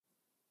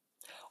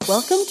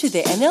Welcome to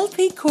the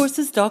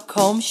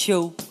NLPcourses.com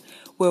show,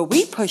 where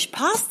we push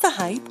past the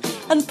hype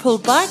and pull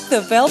back the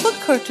velvet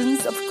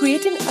curtains of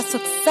creating a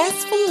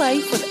successful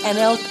life with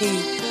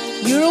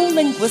NLP,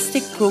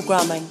 Neuro-Linguistic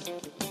Programming.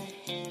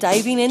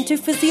 Diving into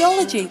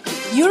physiology,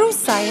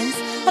 neuroscience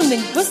and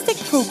linguistic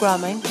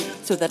programming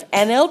so that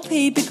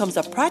NLP becomes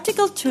a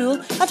practical tool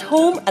at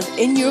home and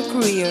in your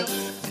career,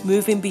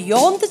 moving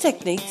beyond the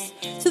techniques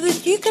so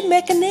that you can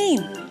make a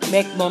name,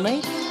 make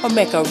money, or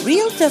make a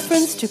real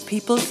difference to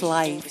people's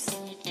lives.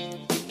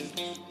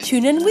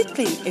 Tune in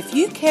weekly if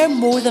you care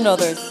more than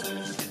others.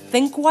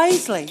 Think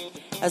wisely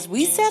as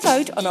we set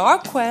out on our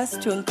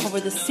quest to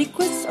uncover the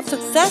secrets of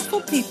successful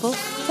people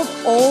from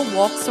all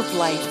walks of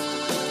life.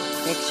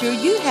 Make sure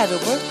you head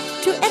over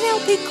to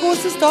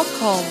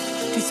NLPcourses.com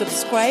to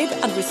subscribe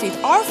and receive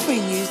our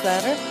free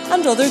newsletter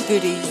and other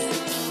goodies.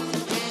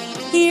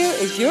 Here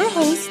is your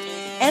host,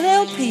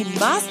 NLP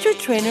Master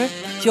Trainer,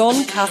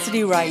 John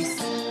Cassidy Rice.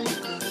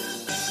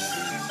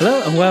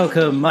 Hello and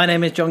welcome. My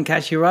name is John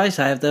Cassidy Rice.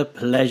 I have the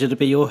pleasure to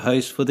be your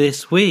host for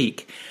this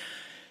week.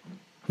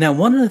 Now,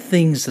 one of the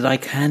things that I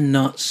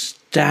cannot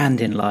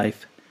stand in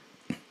life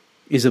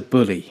is a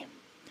bully.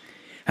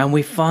 And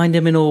we find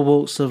them in all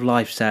walks of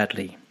life,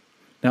 sadly.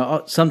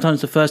 Now, sometimes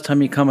the first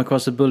time you come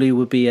across a bully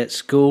would be at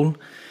school.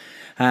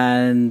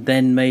 And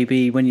then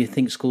maybe when you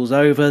think school's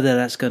over,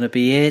 that's going to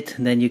be it.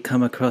 And then you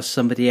come across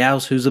somebody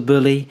else who's a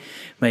bully,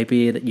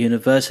 maybe at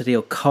university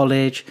or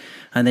college.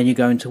 And then you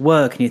go into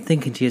work and you're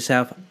thinking to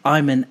yourself,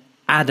 I'm an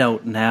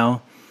adult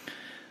now.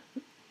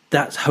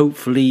 That's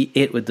hopefully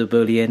it with the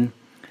bullying.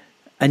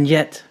 And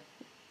yet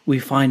we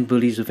find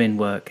bullies within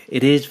work.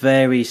 It is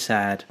very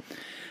sad.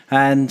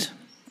 And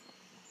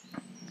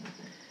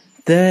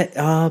there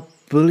are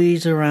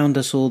bullies around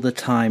us all the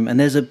time, and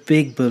there's a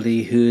big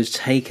bully who is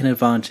taking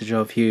advantage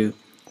of you.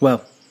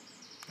 Well,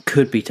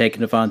 could be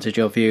taking advantage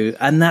of you,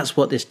 and that's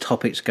what this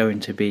topic's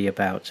going to be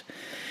about.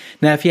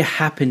 Now, if you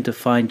happen to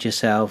find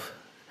yourself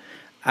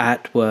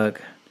at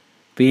work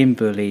being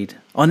bullied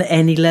on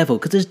any level,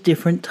 because there's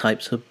different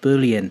types of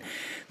bullying.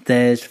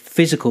 There's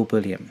physical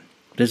bullying.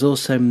 There's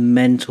also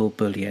mental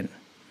bullying.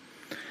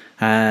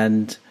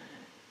 And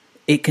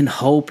it can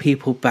hold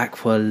people back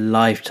for a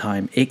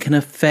lifetime. It can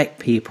affect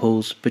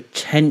people's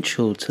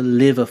potential to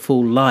live a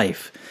full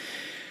life.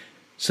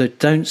 So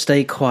don't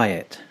stay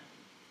quiet.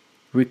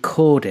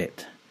 Record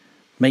it.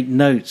 Make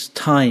notes,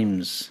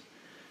 times,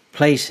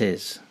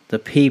 places, the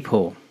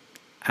people,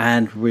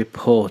 and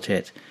report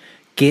it.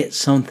 Get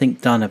something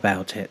done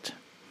about it.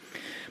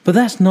 But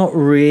that's not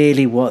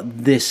really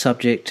what this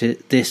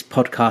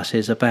podcast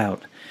is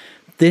about.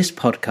 This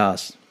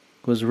podcast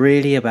was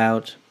really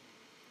about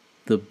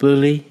the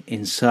bully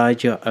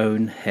inside your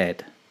own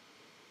head.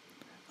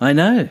 I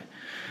know.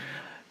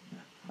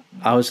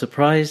 I was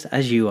surprised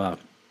as you are.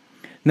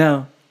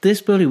 Now, this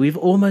bully, we've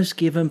almost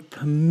given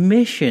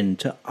permission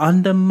to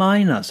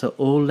undermine us at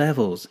all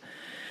levels.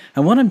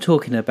 And what I'm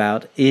talking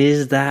about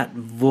is that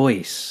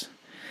voice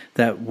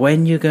that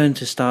when you're going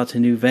to start a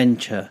new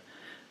venture,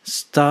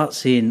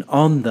 starts in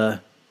on the,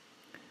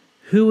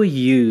 who are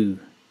you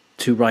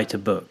to write a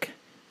book?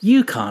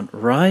 You can't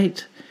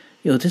write.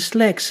 You're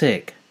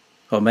dyslexic.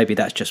 Or maybe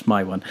that's just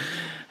my one.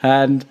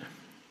 And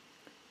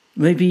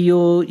maybe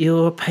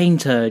you're a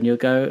painter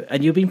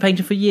and you've been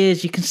painting for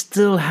years. You can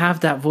still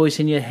have that voice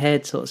in your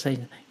head sort of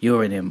saying,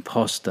 you're an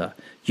imposter.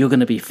 You're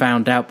going to be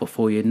found out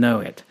before you know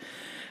it.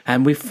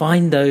 And we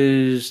find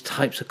those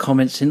types of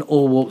comments in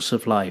all walks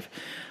of life.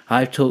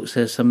 I've talked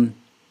to some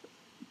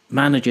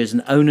managers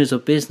and owners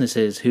of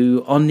businesses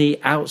who on the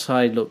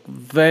outside look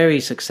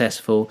very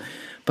successful,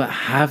 but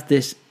have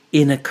this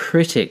inner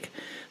critic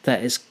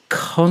that is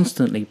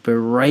constantly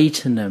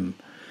berating them.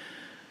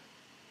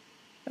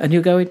 And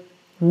you're going,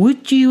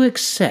 would you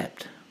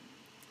accept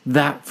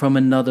that from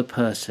another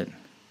person?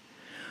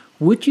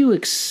 Would you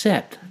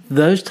accept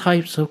those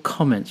types of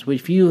comments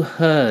if you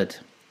heard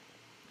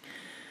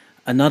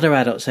another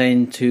adult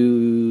saying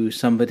to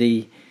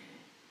somebody,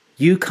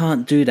 you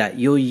can't do that,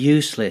 you're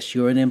useless,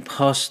 you're an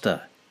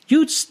imposter?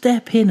 You'd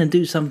step in and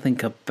do something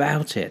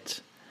about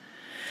it.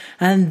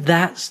 And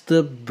that's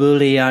the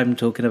bully I'm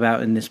talking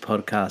about in this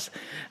podcast.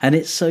 And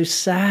it's so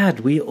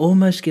sad. We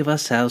almost give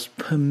ourselves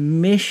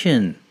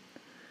permission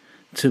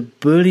to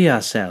bully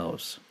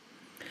ourselves.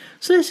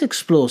 So let's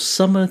explore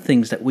some of the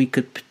things that we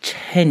could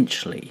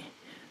potentially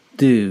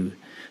do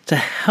to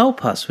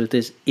help us with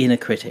this inner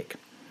critic.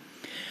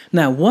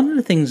 Now, one of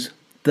the things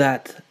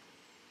that,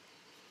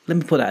 let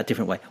me put that a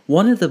different way.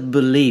 One of the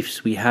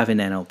beliefs we have in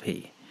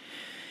NLP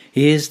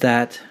is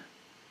that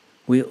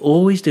we're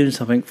always doing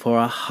something for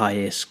our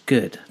highest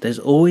good. There's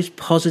always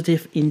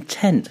positive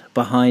intent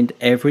behind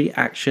every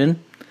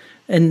action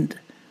and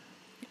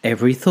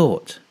every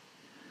thought.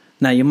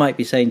 Now, you might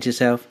be saying to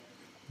yourself,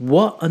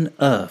 what on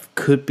earth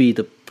could be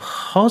the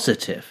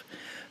positive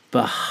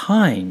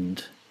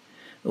behind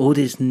all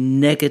this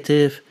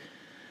negative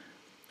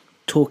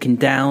talking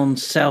down,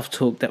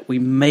 self-talk that we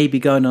may be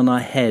going on our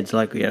heads,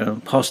 like, you're an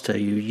imposter,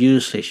 you're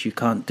useless, you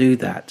can't do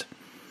that?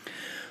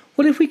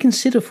 Well, if we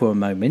consider for a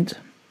moment,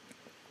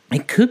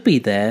 it could be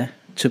there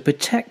to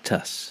protect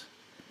us.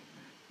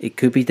 It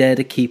could be there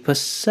to keep us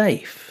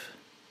safe.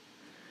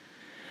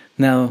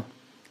 Now,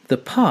 the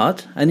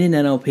part, and in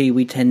NLP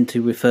we tend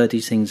to refer to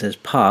these things as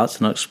parts,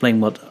 and I'll explain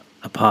what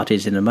a part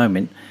is in a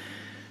moment,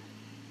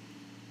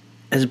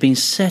 has been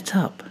set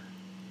up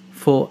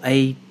for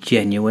a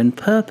genuine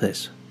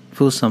purpose,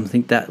 for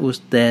something that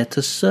was there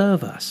to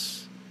serve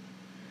us.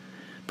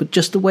 But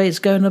just the way it's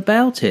going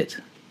about it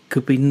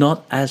could be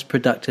not as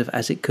productive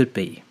as it could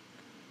be.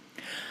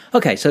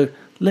 Okay, so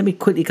let me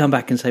quickly come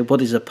back and say,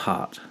 what is a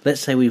part?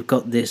 Let's say we've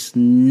got this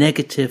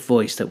negative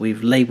voice that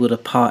we've labelled a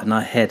part in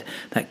our head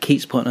that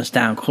keeps putting us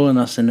down, calling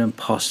us an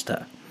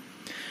imposter.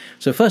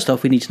 So first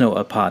off, we need to know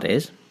what a part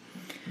is.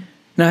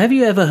 Now, have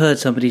you ever heard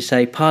somebody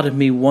say, part of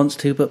me wants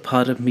to, but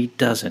part of me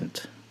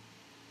doesn't?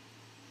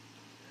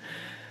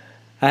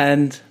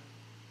 And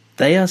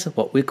they are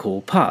what we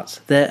call parts.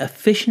 They're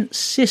efficient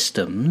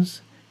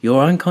systems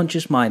your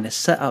unconscious mind is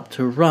set up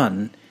to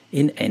run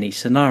in any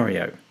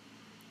scenario.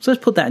 So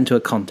let's put that into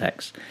a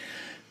context.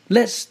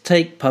 Let's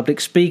take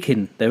public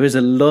speaking. There is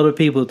a lot of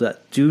people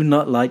that do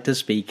not like to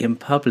speak in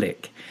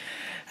public.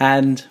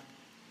 And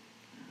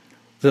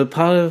the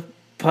part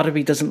of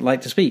me doesn't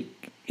like to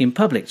speak in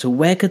public. So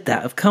where could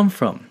that have come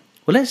from?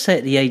 Well, let's say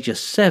at the age of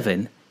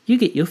 7, you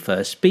get your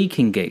first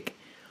speaking gig,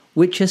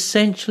 which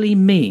essentially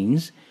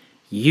means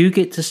you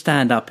get to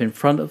stand up in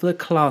front of the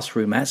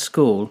classroom at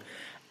school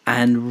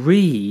and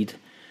read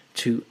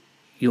to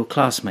your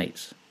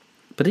classmates.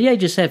 But at the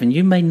age of 7,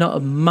 you may not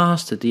have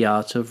mastered the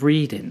art of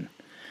reading.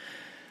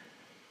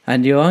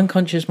 And your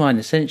unconscious mind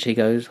essentially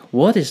goes,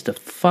 what is the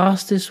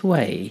fastest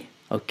way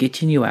of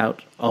getting you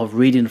out of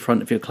reading in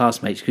front of your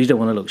classmates because you don't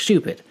want to look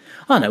stupid?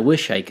 Oh no, we'll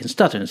shake and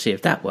stutter and see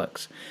if that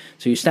works.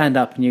 So you stand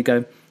up and you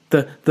go,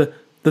 the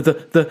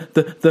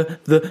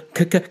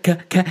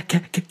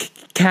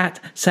cat,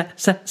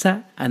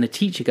 sat, and the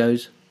teacher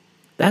goes,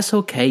 that's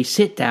okay,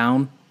 sit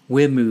down,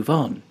 we'll move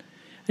on.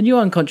 And your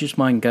unconscious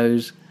mind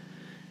goes,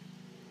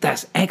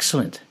 that's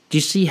excellent. Do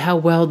you see how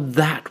well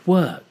that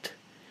worked?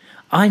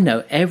 I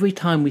know every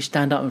time we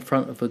stand up in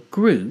front of a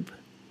group,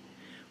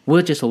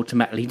 we'll just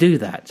automatically do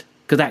that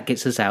because that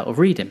gets us out of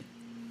reading.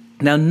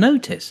 Now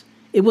notice,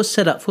 it was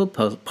set up for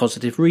a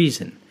positive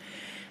reason.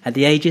 At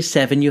the age of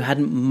 7, you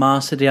hadn't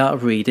mastered the art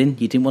of reading.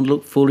 You didn't want to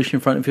look foolish in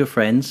front of your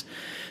friends.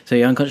 So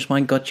your unconscious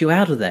mind got you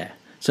out of there.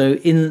 So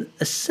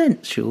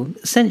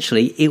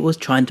essentially, it was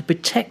trying to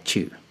protect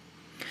you.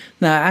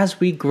 Now, as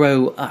we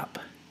grow up,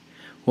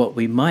 what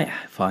we might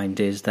find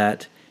is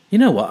that, you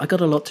know what, I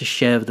got a lot to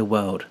share with the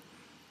world.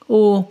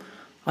 Or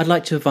I'd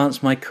like to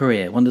advance my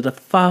career. One of the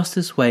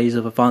fastest ways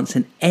of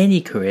advancing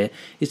any career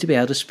is to be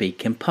able to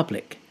speak in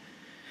public.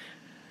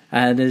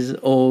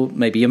 Or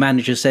maybe your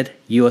manager said,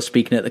 you are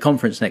speaking at the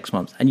conference next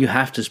month, and you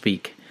have to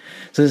speak.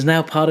 So there's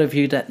now part of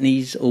you that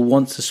needs or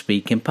wants to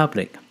speak in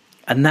public.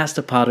 And that's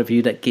the part of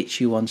you that gets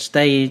you on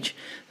stage,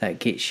 that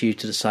gets you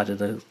to the side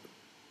of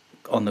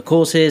on the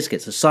courses,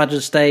 gets to the side of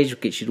the stage,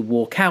 gets you to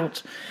walk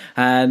out.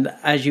 And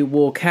as you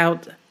walk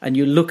out and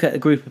you look at a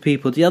group of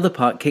people, the other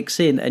part kicks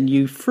in and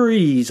you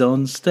freeze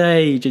on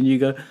stage and you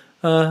go,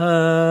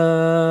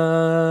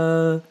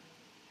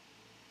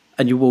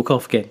 and you walk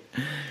off again.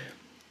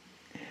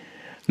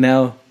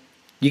 Now,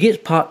 you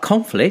get part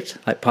conflict,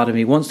 like part of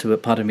me wants to,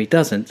 but part of me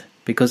doesn't,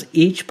 because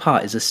each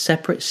part is a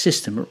separate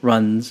system that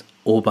runs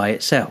all by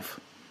itself.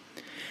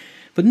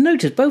 But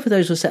notice, both of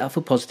those were set up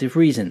for positive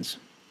reasons.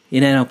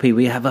 In NLP,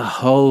 we have a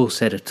whole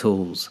set of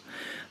tools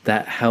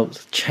that help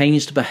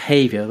change the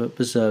behavior but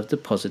preserve the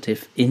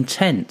positive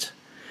intent.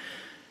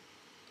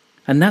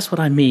 And that's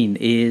what I mean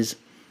is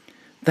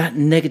that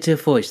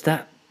negative voice,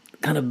 that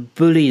kind of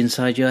bully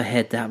inside your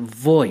head, that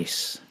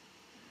voice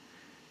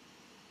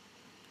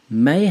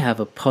may have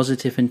a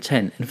positive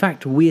intent. In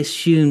fact, we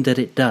assume that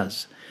it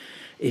does.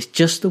 It's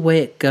just the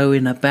way it's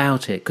going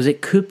about it, because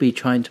it could be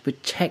trying to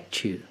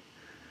protect you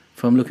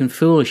from looking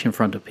foolish in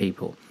front of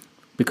people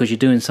because you're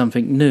doing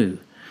something new.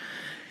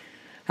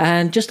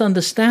 And just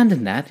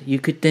understanding that, you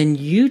could then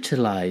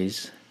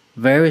utilize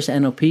various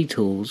NLP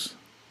tools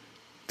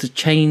to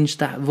change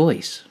that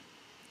voice.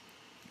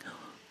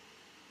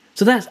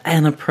 So that's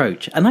an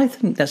approach, and I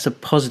think that's a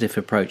positive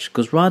approach,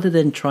 because rather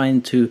than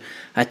trying to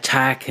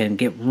attack and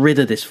get rid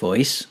of this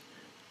voice,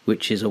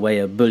 which is a way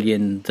of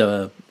bullying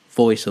the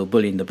voice or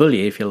bullying the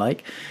bully, if you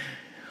like,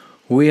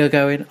 we are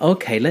going,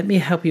 okay, let me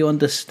help you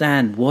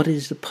understand what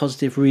is the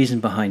positive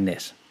reason behind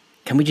this.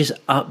 Can we just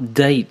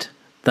update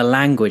the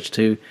language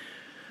to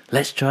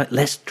let's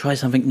try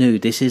something new.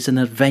 This is an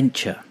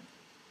adventure.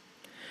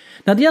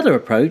 Now, the other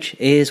approach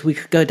is we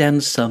could go down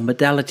the sub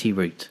modality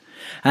route.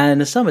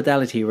 And the sub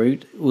modality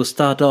route will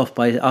start off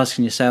by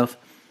asking yourself,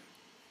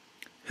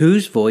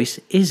 whose voice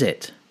is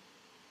it?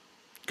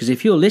 Because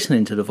if you're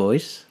listening to the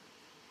voice,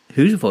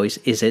 whose voice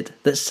is it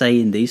that's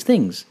saying these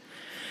things?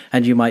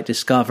 And you might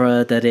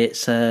discover that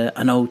it's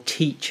an old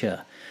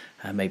teacher,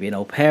 maybe an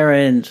old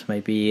parent,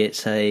 maybe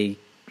it's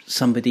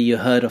somebody you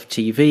heard off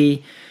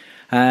TV.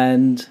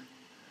 And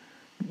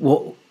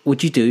what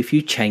would you do if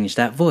you changed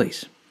that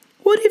voice?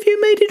 What if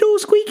you made it all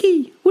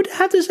squeaky? Would it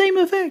have the same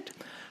effect?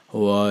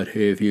 What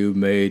if you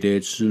made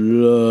it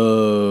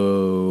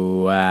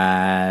slow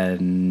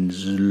and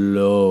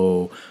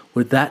slow?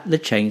 Would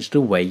that change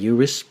the way you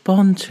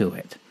respond to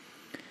it?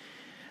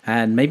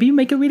 And maybe you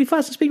make it really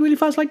fast and speak really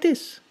fast like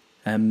this.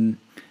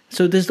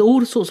 So there's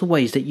all sorts of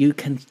ways that you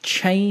can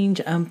change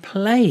and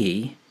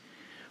play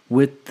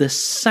with the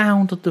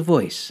sound of the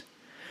voice.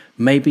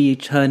 Maybe you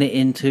turn it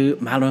into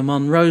Marilyn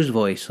Monroe's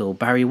voice or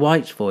Barry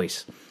White's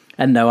voice.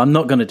 And no, I'm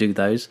not going to do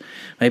those.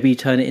 Maybe you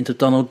turn it into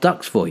Donald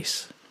Duck's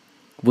voice.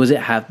 Would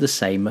it have the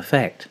same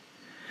effect?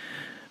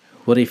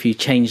 What if you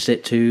changed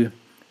it to,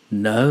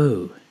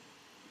 no,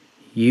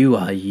 you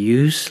are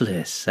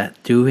useless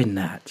at doing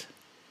that?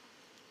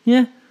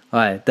 Yeah,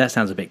 alright, that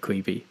sounds a bit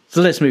creepy.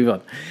 So let's move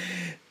on.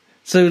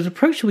 So the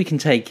approach we can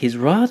take is,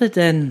 rather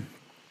than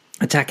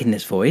attacking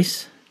this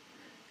voice,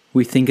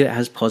 we think it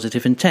has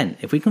positive intent.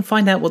 If we can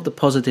find out what the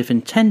positive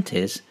intent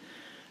is,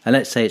 and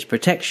let's say it's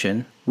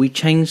protection, we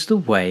change the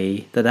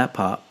way that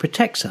part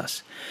protects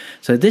us.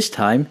 So this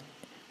time,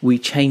 we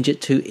change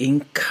it to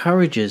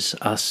encourages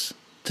us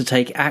to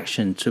take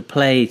action, to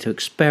play, to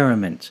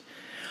experiment.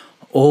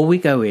 Or we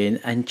go in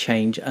and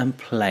change and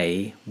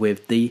play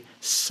with the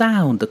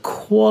sound, the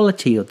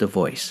quality of the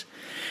voice.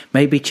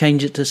 Maybe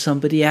change it to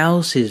somebody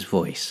else's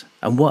voice.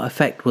 And what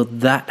effect will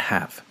that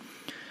have?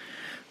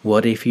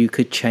 What if you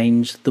could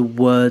change the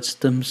words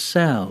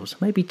themselves?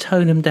 Maybe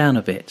tone them down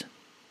a bit.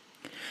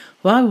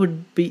 Well, I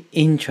would be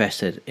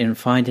interested in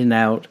finding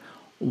out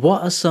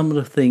what are some of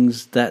the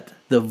things that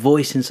the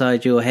voice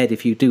inside your head,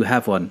 if you do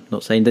have one,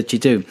 not saying that you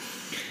do,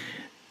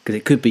 because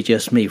it could be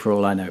just me for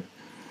all I know,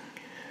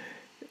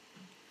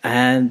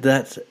 and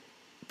that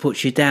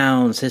puts you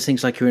down, says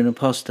things like you're an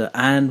imposter.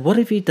 And what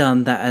have you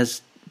done that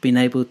has been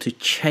able to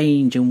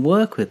change and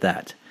work with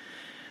that?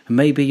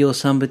 Maybe you're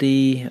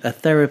somebody, a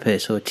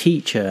therapist or a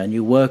teacher, and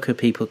you work with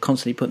people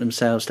constantly putting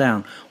themselves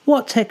down.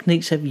 What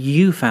techniques have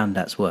you found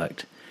that's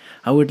worked?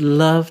 I would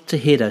love to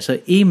hear that.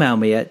 So email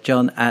me at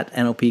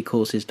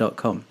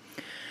john@nlpcourses.com.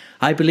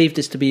 I believe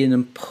this to be an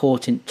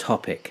important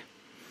topic.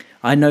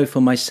 I know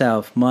for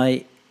myself,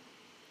 my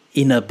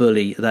inner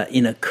bully, that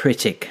inner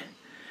critic,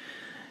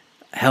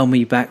 held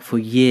me back for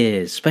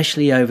years,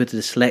 especially over the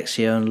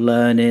dyslexia and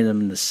learning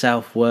and the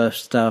self-worth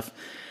stuff.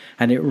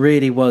 And it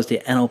really was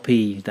the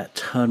NLP that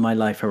turned my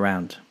life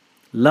around.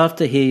 Love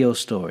to hear your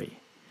story.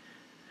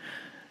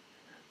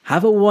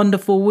 Have a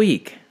wonderful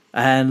week,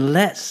 and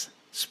let's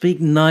speak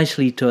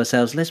nicely to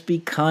ourselves. Let's be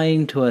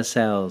kind to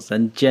ourselves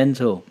and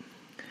gentle.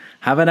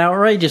 Have an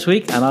outrageous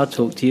week, and I'll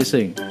talk to you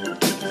soon.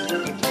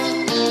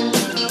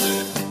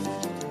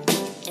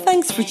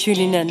 Thanks for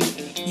tuning in.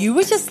 You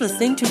were just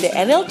listening to the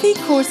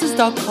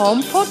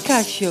NLPcourses.com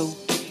podcast show.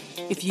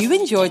 If you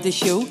enjoyed the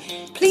show,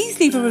 please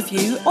leave a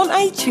review on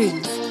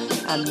iTunes.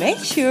 And make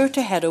sure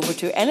to head over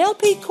to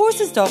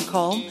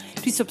NLPcourses.com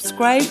to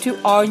subscribe to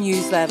our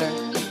newsletter.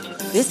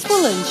 This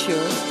will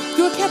ensure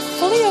you are kept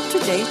fully up to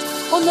date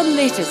on the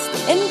latest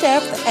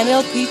in-depth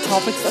NLP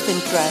topics of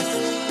interest.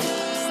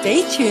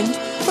 Stay tuned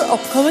for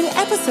upcoming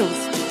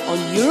episodes on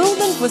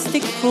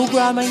neuro-linguistic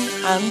programming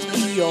and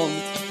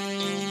beyond.